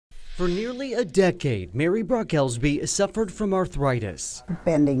For nearly a decade, Mary Brock-Elsby suffered from arthritis.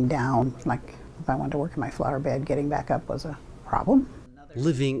 Bending down, like if I wanted to work in my flower bed, getting back up was a problem.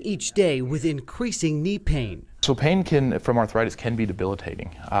 Living each day with increasing knee pain. So pain from arthritis can be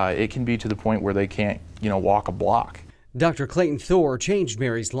debilitating. It can be to the point where they can't, walk a block. Dr. Clayton Thor changed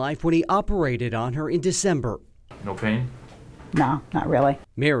Mary's life when he operated on her in December. No pain? No, not really.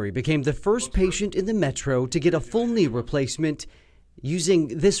 Mary became the first patient in the metro to get a full knee replacement using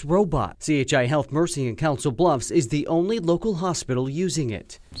this robot. CHI Health Mercy in Council Bluffs is the only local hospital using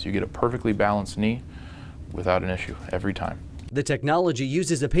it. So you get a perfectly balanced knee without an issue every time. The technology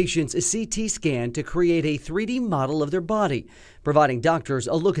uses a patient's CT scan to create a 3D model of their body, providing doctors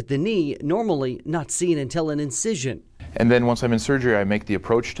a look at the knee normally not seen until an incision. And then once I'm in surgery, I make the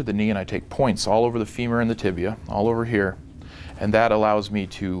approach to the knee and I take points all over the femur and the tibia, all over here. And that allows me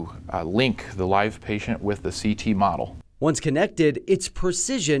to link the live patient with the CT model. Once connected, it's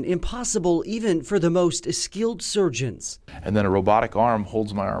precision impossible even for the most skilled surgeons. And then a robotic arm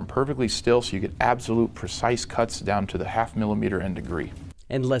holds my arm perfectly still so you get absolute precise cuts down to the 0.5 millimeter and degree.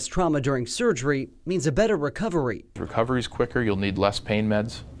 And less trauma during surgery means a better recovery. Recovery's quicker, you'll need less pain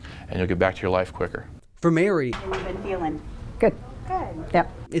meds, and you'll get back to your life quicker. For Mary, How have you been feeling? Good. Good.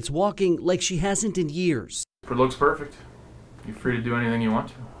 Yep. it's walking like she hasn't in years. It looks perfect. You're free to do anything you want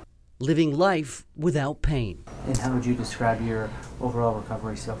to. Living life without pain. And how would you describe your overall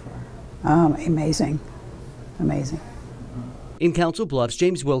recovery so far? Amazing. Amazing. In Council Bluffs,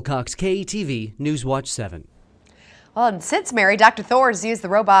 James Wilcox, KETV News Watch 7. Well, and since Mary, Dr. Thor has used the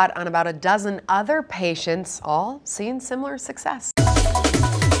robot on about a dozen other patients, all seeing similar success.